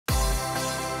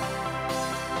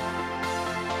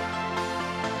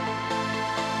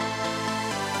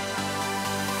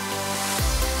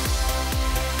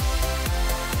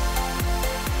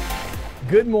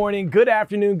Good morning, good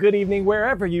afternoon, good evening,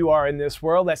 wherever you are in this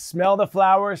world. Let's smell the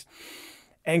flowers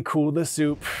and cool the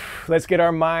soup. Let's get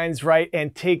our minds right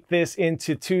and take this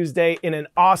into Tuesday in an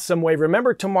awesome way.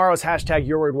 Remember, tomorrow's hashtag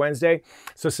Your Word Wednesday.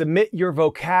 So submit your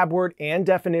vocab word and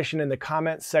definition in the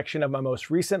comments section of my most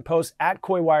recent post at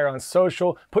KoiWire on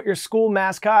social. Put your school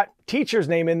mascot, teacher's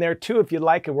name in there too if you'd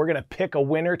like, and we're gonna pick a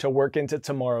winner to work into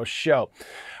tomorrow's show.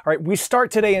 All right, we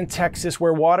start today in Texas,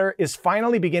 where water is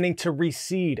finally beginning to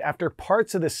recede after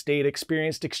parts of the state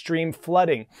experienced extreme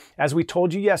flooding. As we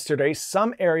told you yesterday,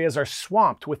 some areas are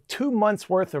swamped with 2 months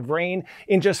worth of rain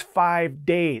in just 5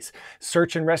 days.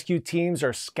 Search and rescue teams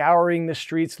are scouring the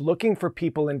streets looking for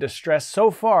people in distress. So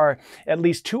far, at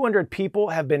least 200 people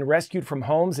have been rescued from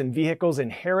homes and vehicles in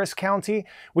Harris County,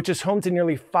 which is home to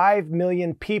nearly 5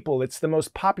 million people. It's the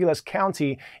most populous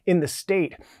county in the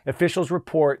state. Officials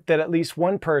report that at least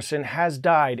one person has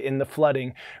died in the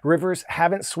flooding. Rivers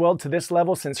haven't swelled to this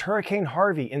level since Hurricane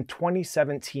Harvey in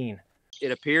 2017.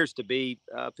 It appears to be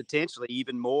potentially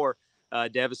even more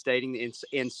devastating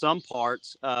in some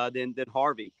parts than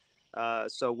Harvey.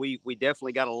 So we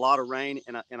definitely got a lot of rain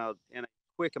in a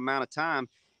quick amount of time.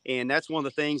 And that's one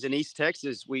of the things in East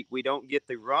Texas, we don't get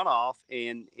the runoff.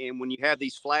 And when you have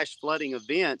these flash flooding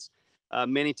events,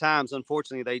 many times,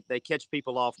 unfortunately, they catch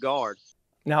people off guard.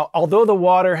 Now, although the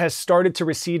water has started to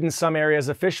recede in some areas,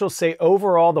 officials say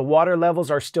overall the water levels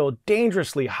are still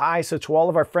dangerously high. So to all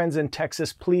of our friends in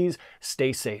Texas, please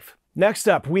stay safe. Next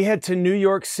up, we head to New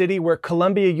York City, where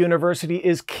Colombia University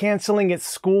is canceling its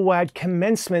school-wide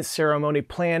commencement ceremony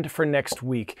planned for next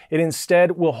week. It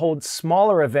instead will hold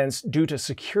smaller events due to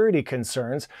security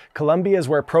concerns. Colombia is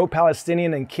where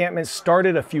pro-Palestinian encampments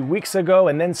started a few weeks ago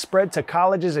and then spread to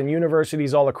colleges and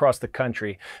universities all across the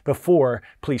country before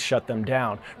police shut them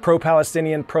down.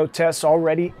 Pro-Palestinian protests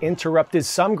already interrupted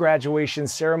some graduation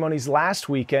ceremonies last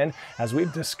weekend. As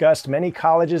we've discussed, many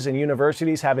colleges and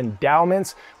universities have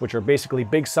endowments, which are basically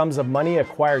big sums of money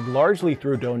acquired largely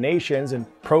through donations, and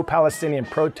pro-Palestinian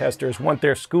protesters want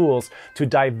their schools to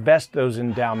divest those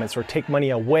endowments or take money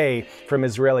away from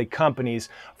Israeli companies,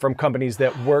 from companies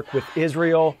that work with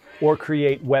Israel or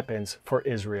create weapons for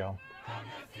Israel.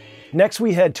 Next,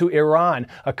 we head to Iran,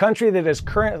 a country that is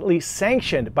currently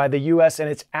sanctioned by the U.S. and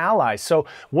its allies. So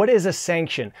what is a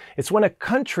sanction? It's when a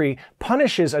country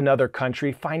punishes another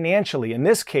country financially. In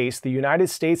this case, the United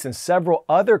States and several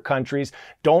other countries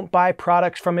don't buy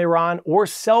products from Iran or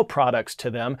sell products to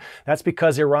them. That's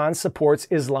because Iran supports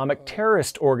Islamic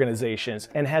terrorist organizations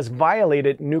and has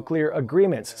violated nuclear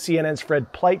agreements. CNN's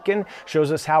Fred Pleitgen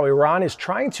shows us how Iran is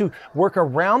trying to work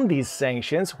around these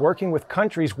sanctions, working with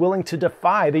countries willing to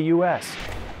defy the U.S.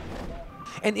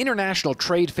 An international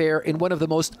trade fair in one of the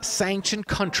most sanctioned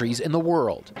countries in the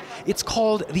world. It's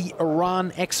called the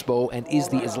Iran Expo and is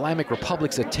the Islamic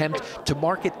Republic's attempt to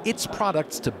market its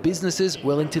products to businesses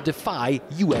willing to defy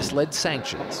U.S.-led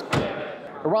sanctions.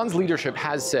 Iran's leadership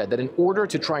has said that in order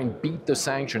to try and beat the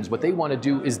sanctions, what they want to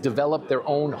do is develop their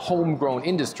own homegrown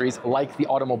industries like the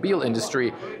automobile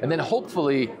industry, and then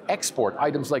hopefully export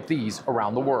items like these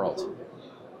around the world.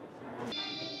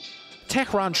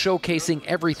 Tehran showcasing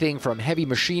everything from heavy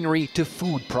machinery to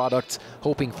food products,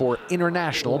 hoping for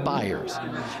international buyers.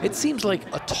 It seems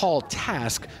like a tall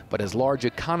task, but as large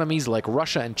economies like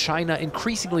Russia and China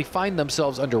increasingly find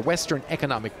themselves under Western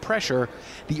economic pressure,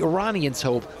 the Iranians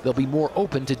hope they'll be more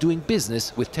open to doing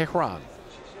business with Tehran.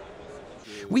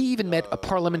 We even met a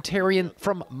parliamentarian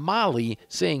from Mali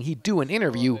saying he'd do an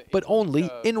interview, but only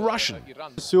in Russian.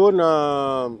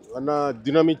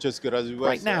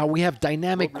 Right now, we have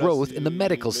dynamic growth in the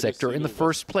medical sector in the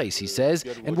first place, he says,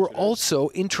 and we're also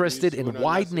interested in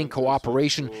widening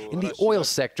cooperation in the oil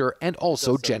sector and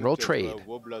also general trade.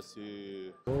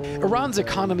 Iran's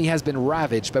economy has been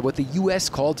ravaged by what the U.S.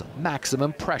 called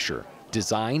maximum pressure.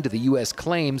 Designed, the U.S.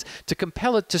 claims, to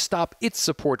compel it to stop its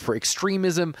support for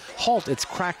extremism, halt its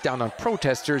crackdown on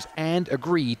protesters, and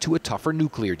agree to a tougher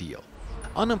nuclear deal.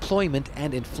 Unemployment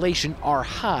and inflation are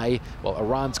high, while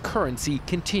Iran's currency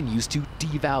continues to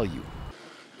devalue.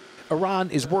 Iran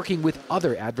is working with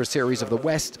other adversaries of the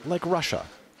West, like Russia.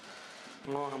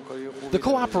 The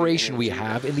cooperation we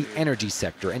have in the energy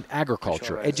sector and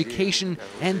agriculture, education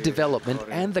and development,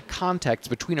 and the contacts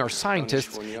between our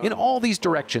scientists, in all these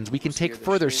directions we can take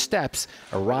further steps,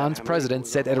 Iran's president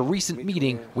said at a recent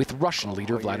meeting with Russian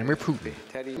leader Vladimir Putin.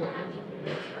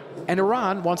 And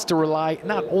Iran wants to rely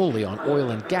not only on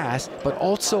oil and gas, but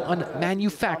also on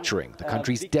manufacturing, the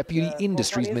country's deputy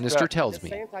industries minister tells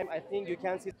me.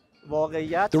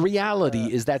 The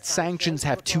reality is that sanctions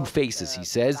have two faces, he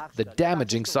says, the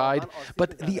damaging side,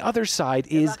 but the other side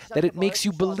is that it makes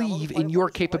you believe in your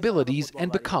capabilities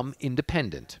and become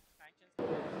independent.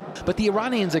 But the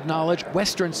Iranians acknowledge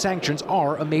Western sanctions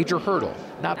are a major hurdle,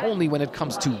 not only when it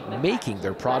comes to making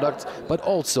their products, but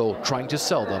also trying to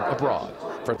sell them abroad.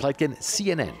 Fred Pleitgen,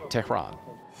 CNN, Tehran.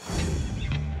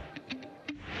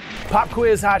 Pop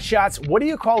quiz hot shots. What do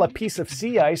you call a piece of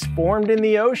sea ice formed in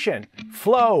the ocean?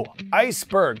 Floe,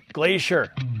 iceberg,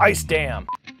 glacier, ice dam.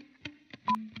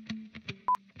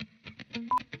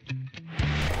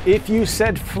 If you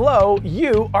said floe,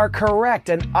 you are correct.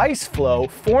 An ice floe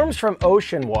forms from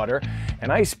ocean water. An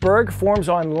iceberg forms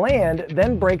on land,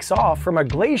 then breaks off from a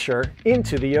glacier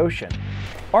into the ocean.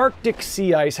 Arctic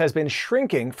sea ice has been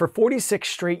shrinking for 46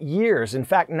 straight years. In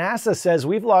fact, NASA says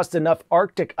we've lost enough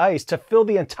Arctic ice to fill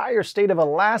the entire state of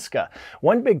Alaska.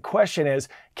 One big question is,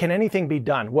 can anything be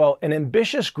done? Well, an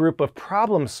ambitious group of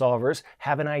problem solvers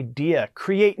have an idea: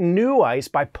 create new ice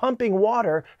by pumping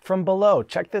water from below.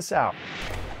 Check this out.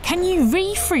 Can you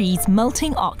refreeze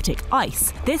melting Arctic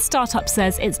ice? This startup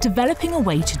says it's developing a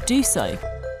way to do so.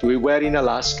 We were in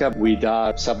Alaska with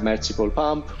a submersible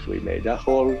pump. We made a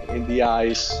hole in the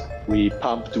ice. We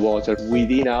pumped water.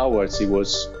 Within hours, it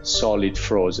was solid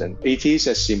frozen. It is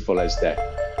as simple as that.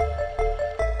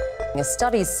 A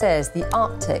study says the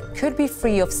Arctic could be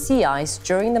free of sea ice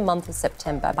during the month of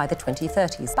September by the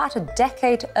 2030s, about a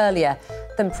decade earlier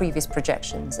than previous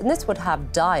projections. And this would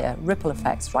have dire ripple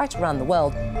effects right around the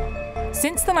world.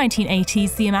 Since the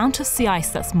 1980s, the amount of sea ice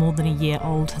that's more than a year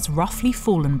old has roughly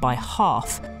fallen by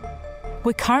half.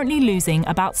 We're currently losing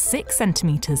about 6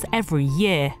 centimeters every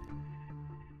year.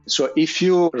 So if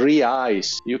you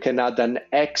re-ice, you can add an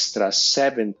extra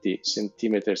 70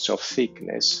 centimeters of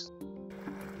thickness.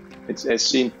 It's as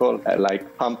simple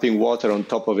like pumping water on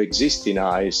top of existing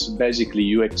ice. Basically,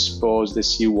 you expose the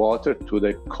seawater to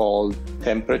the cold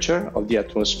temperature of the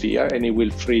atmosphere and it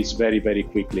will freeze very, very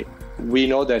quickly. We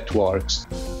know that works.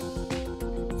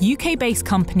 UK-based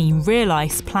company Real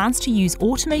Ice plans to use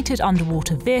automated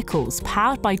underwater vehicles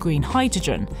powered by green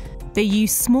hydrogen. They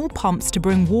use small pumps to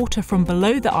bring water from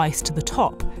below the ice to the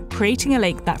top, creating a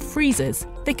lake that freezes,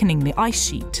 thickening the ice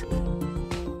sheet.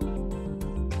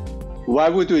 Why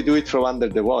would we do it from under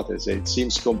the water? It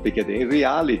seems complicated. In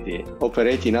reality,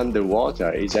 operating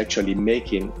underwater is actually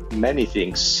making many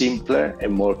things simpler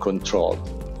and more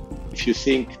controlled. If you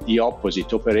think the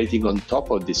opposite, operating on top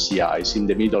of the sea ice in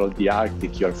the middle of the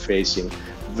Arctic, you're facing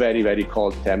very, very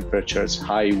cold temperatures,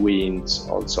 high winds,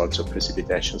 all sorts of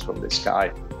precipitations from the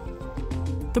sky.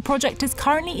 The project is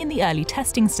currently in the early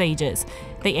testing stages.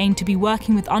 They aim to be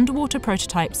working with underwater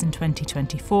prototypes in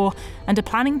 2024 and are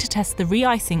planning to test the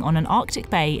re-icing on an Arctic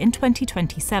bay in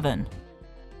 2027.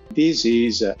 This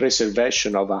is a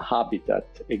preservation of a habitat,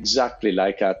 exactly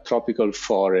like a tropical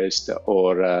forest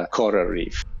or a coral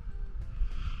reef.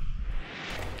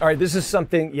 All right, this is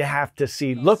something you have to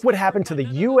see. Look what happened to the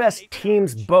U.S.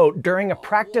 team's boat during a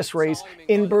practice race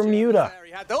in Bermuda.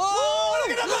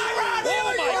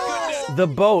 The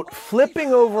boat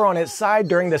flipping over on its side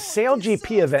during the Sail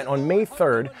GP event on May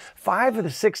 3rd. 5 of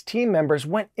the 6 team members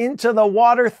went into the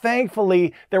water.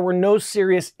 Thankfully, there were no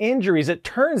serious injuries. It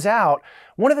turns out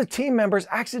one of the team members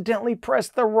accidentally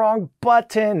pressed the wrong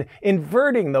button,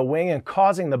 inverting the wing and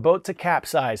causing the boat to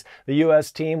capsize. The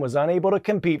U.S. team was unable to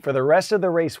compete for the rest of the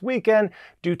race weekend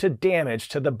due to damage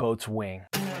to the boat's wing.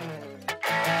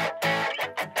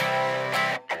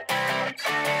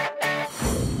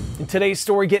 In today's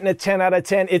story, getting a 10 out of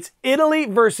 10, it's Italy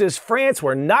versus France.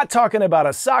 We're not talking about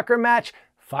a soccer match.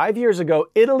 5 years ago,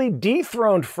 Italy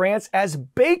dethroned France as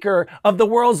baker of the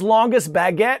world's longest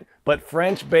baguette. But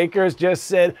French bakers just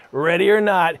said, ready or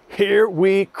not, here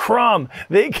we crumb.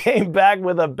 They came back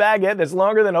with a baguette that's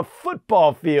longer than a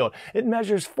football field. It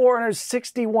measures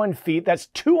 461 feet. That's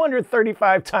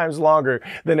 235 times longer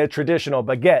than a traditional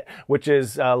baguette, which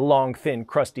is a long, thin,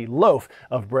 crusty loaf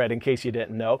of bread, in case you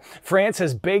didn't know. France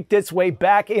has baked its way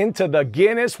back into the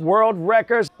Guinness World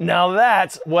Records. Now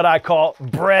that's what I call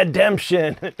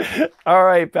breademption. All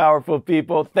right, powerful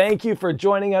people, thank you for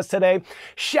joining us today.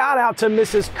 Shout out to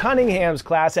Mrs. Cunningham's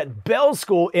class at Bell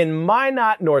School in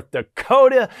Minot, North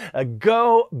Dakota.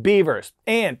 Go Beavers.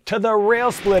 And to the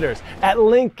Rail Splitters at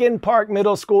Lincoln Park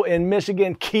Middle School in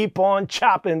Michigan. Keep on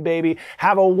chopping, baby.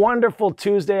 Have a wonderful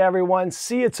Tuesday, everyone.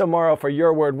 See you tomorrow for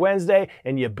Your Word Wednesday,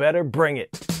 and you better bring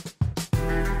it.